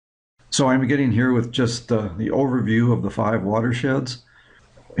So I'm beginning here with just the overview of the 5 watersheds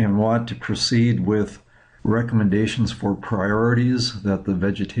and want to proceed with recommendations for priorities that the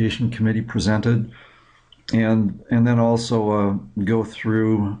Vegetation Committee presented, and then also go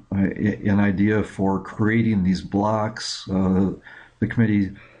through an idea for creating these blocks. The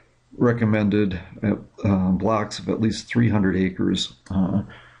committee recommended blocks of at least 300 acres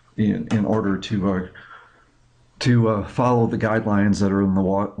in order to follow the guidelines that are in the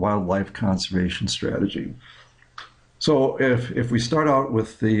wildlife conservation strategy. So if we start out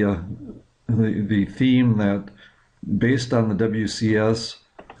with the theme that, based on the WCS,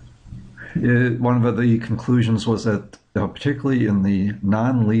 one of the conclusions was that particularly in the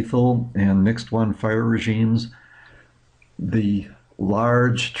non-lethal and mixed one fire regimes, the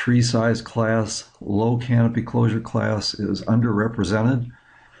large tree size class, low canopy closure class is underrepresented.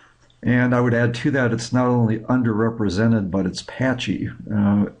 And I would add to that, it's not only underrepresented, but it's patchy.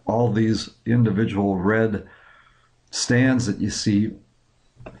 All these individual red stands that you see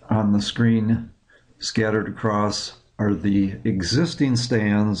on the screen scattered across are the existing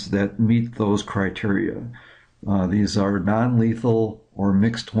stands that meet those criteria. These are non-lethal or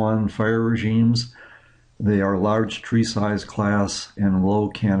mixed one fire regimes. They are large tree size class and low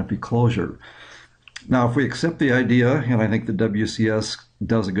canopy closure. Now, if we accept the idea, and I think the WCS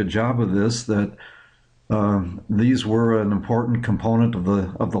does a good job of this, that these were an important component of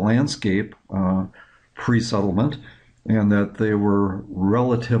the landscape pre-settlement, and that they were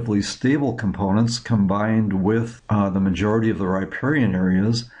relatively stable components combined with the majority of the riparian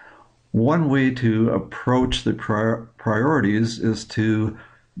areas, one way to approach the priorities is to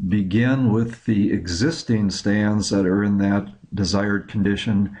begin with the existing stands that are in that desired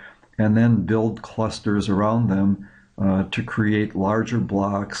condition, and then build clusters around them to create larger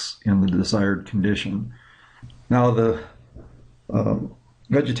blocks in the desired condition. Now, the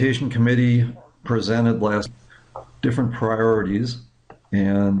Vegetation Committee presented last different priorities,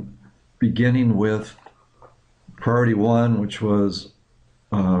 and beginning with priority 1, which was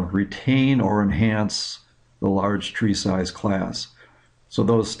retain or enhance the large tree size class. So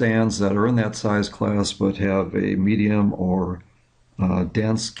those stands that are in that size class but have a medium or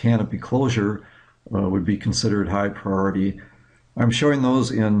dense canopy closure would be considered high priority. I'm showing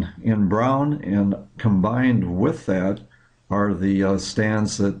those in brown, and combined with that are the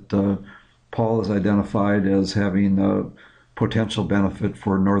stands that Paul has identified as having a potential benefit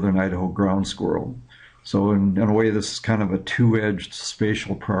for northern Idaho ground squirrel. So in a way, this is kind of a two-edged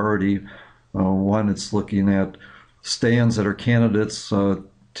spatial priority. One, it's looking at stands that are candidates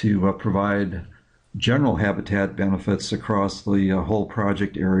to provide general habitat benefits across the whole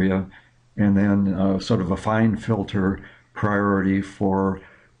project area, and then sort of a fine filter priority for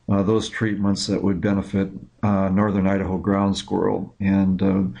those treatments that would benefit northern Idaho ground squirrel.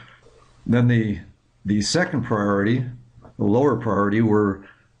 And then the second priority, the lower priority, were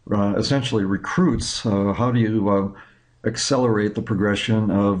essentially recruits. How do you accelerate the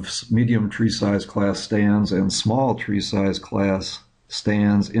progression of medium tree size class stands and small tree size class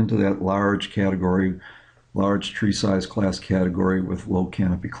stands into that large category, large tree size class category with low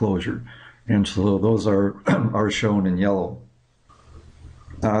canopy closure? And so those are shown in yellow.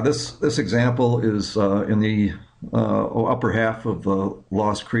 This example is in the upper half of the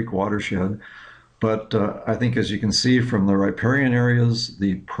Lost Creek watershed, but I think, as you can see from the riparian areas,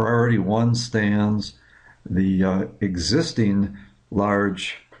 the priority 1 stands, the existing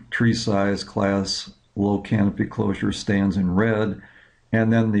large tree size class low canopy closure stands in red,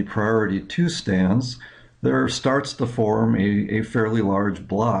 and then the priority 2 stands, there starts to form a fairly large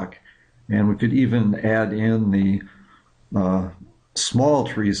block. And we could even add in the small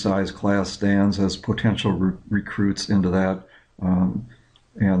tree size class stands as potential recruits into that,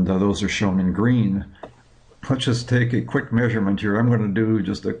 and those are shown in green. Let's just take a quick measurement here. I'm going to do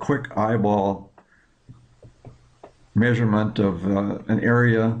just a quick eyeball measurement of an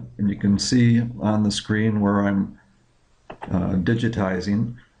area, and you can see on the screen where I'm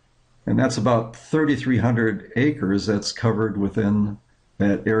digitizing, and that's about 3,300 acres that's covered within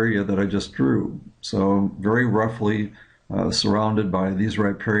that area that I just drew. So very roughly surrounded by these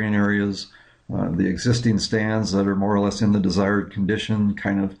riparian areas, the existing stands that are more or less in the desired condition,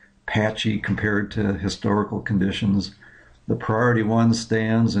 kind of patchy compared to historical conditions, the priority 1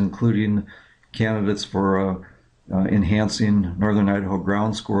 stands, including candidates for enhancing northern Idaho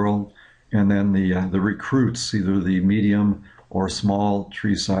ground squirrel, and then the recruits, either the medium or small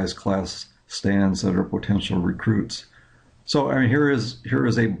tree size class stands that are potential recruits. So I mean, here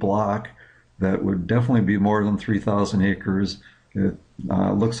is a block that would definitely be more than 3,000 acres. It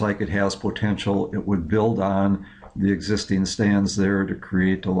looks like it has potential. It would build on the existing stands there to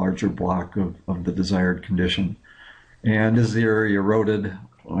create a larger block of the desired condition. And is the area eroded?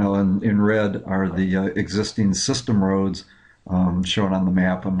 Well, in red are the existing system roads shown on the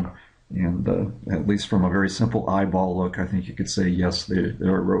map, and at least from a very simple eyeball look, I think you could say yes, they're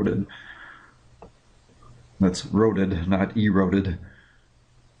eroded. That's roded, not eroded.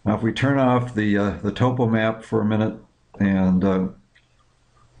 Now, if we turn off the topo map for a minute and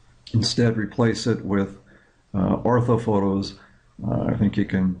instead replace it with orthophotos, I think you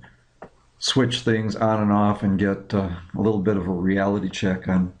can switch things on and off and get a little bit of a reality check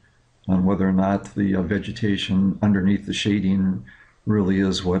on whether or not the vegetation underneath the shading really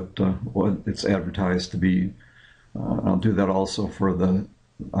is what it's advertised to be. I'll do that also for the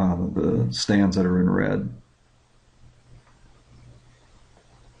stands that are in red.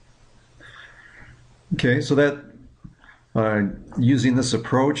 Okay, so that using this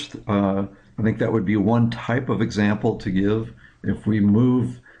approach, I think that would be one type of example to give. If we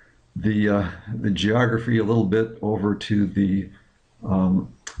move the geography a little bit over to the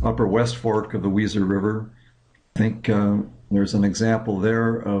upper West Fork of the Weiser River, I think there's an example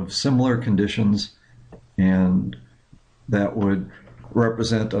there of similar conditions, and that would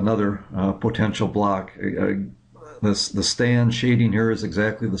represent another potential block. The stand shading here is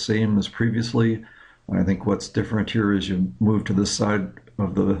exactly the same as previously. I think what's different here is you move to this side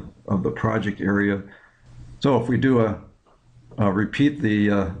of the project area. So if we do repeat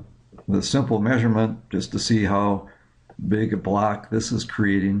the simple measurement just to see how big a block this is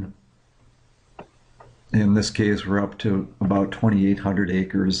creating. In this case, we're up to about 2,800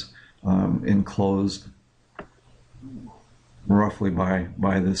 acres enclosed roughly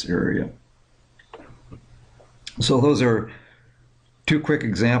by this area. So those are two quick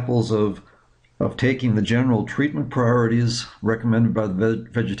examples of taking the general treatment priorities recommended by the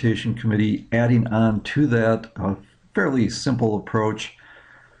Vegetation Committee, adding on to that a fairly simple approach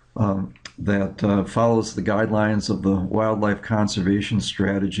that follows the guidelines of the wildlife conservation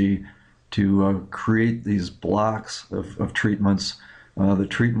strategy to create these blocks of treatments. The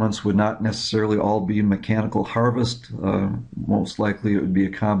treatments would not necessarily all be mechanical harvest. Most likely it would be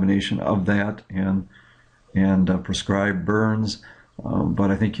a combination of that and prescribed burns. But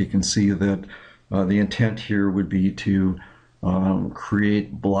I think you can see that the intent here would be to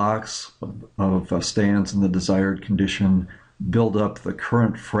create blocks of stands in the desired condition, build up the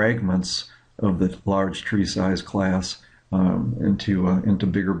current fragments of the large tree size class into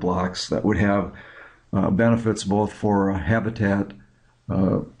bigger blocks that would have benefits both for habitat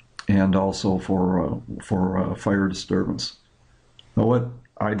and also for fire disturbance. Now, what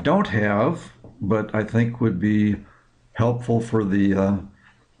I don't have, but I think would be helpful for the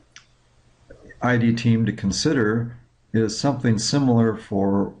ID team to consider, is something similar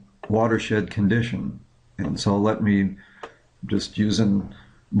for watershed condition. And so let me just using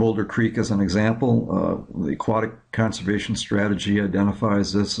Boulder Creek as an example. The aquatic conservation strategy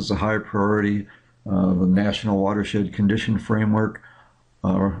identifies this as a high priority. The National Watershed Condition Framework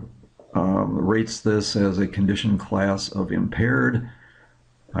rates this as a condition class of impaired.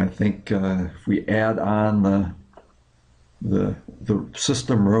 I think if we add on the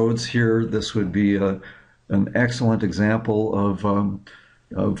system roads here, this would be an excellent example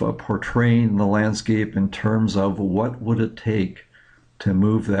of portraying the landscape in terms of what would it take to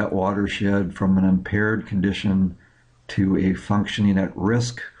move that watershed from an impaired condition to a functioning at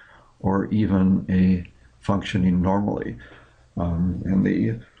risk or even a functioning normally. And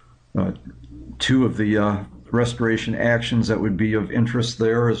the two of the restoration actions that would be of interest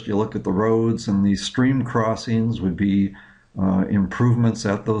there, as you look at the roads and the stream crossings, would be improvements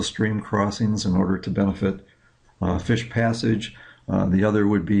at those stream crossings in order to benefit fish passage. The other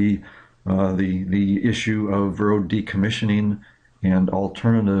would be the issue of road decommissioning and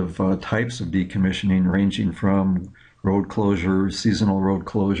alternative types of decommissioning, ranging from road closure, seasonal road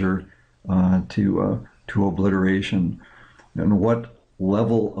closure, to obliteration. And what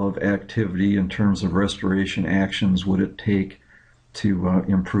level of activity in terms of restoration actions would it take to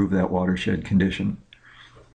improve that watershed condition?